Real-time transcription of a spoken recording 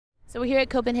So we're here at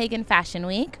Copenhagen Fashion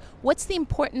Week. What's the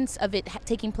importance of it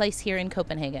taking place here in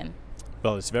Copenhagen?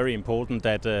 Well, it's very important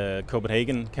that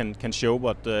Copenhagen can show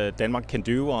what Denmark can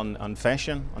do on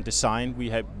fashion, on design. We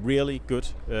have really good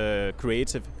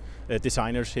creative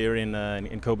designers here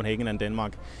in Copenhagen and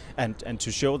Denmark, and to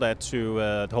show that to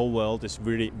the whole world is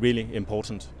really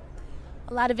important.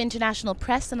 A lot of international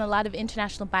press and a lot of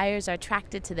international buyers are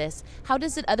attracted to this. How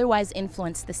does it otherwise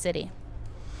influence the city?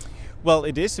 Well,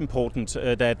 it is important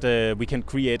that we can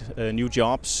create new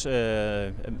jobs,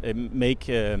 make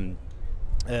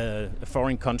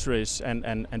foreign countries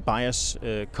and buyers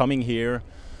coming here,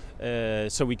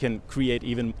 so we can create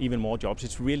even more jobs.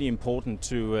 It's really important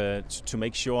to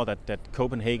make sure that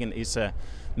Copenhagen is a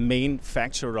main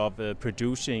factor of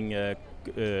producing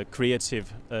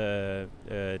creative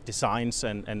designs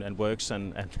and works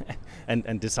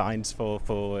and designs for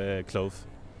clothes.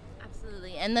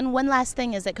 Absolutely. And then one last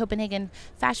thing is that Copenhagen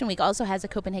Fashion Week also has a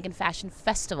Copenhagen Fashion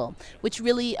Festival, which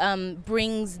really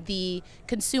brings the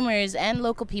consumers and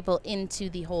local people into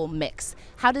the whole mix.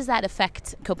 How does that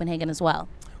affect Copenhagen as well?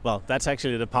 Well, that's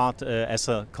actually the part as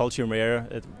a culture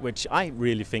mayor, which I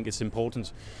really think is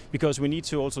important, because we need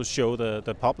to also show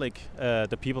the public,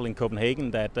 the people in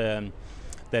Copenhagen,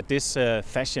 that this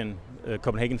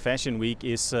Copenhagen Fashion Week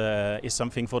is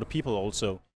something for the people also.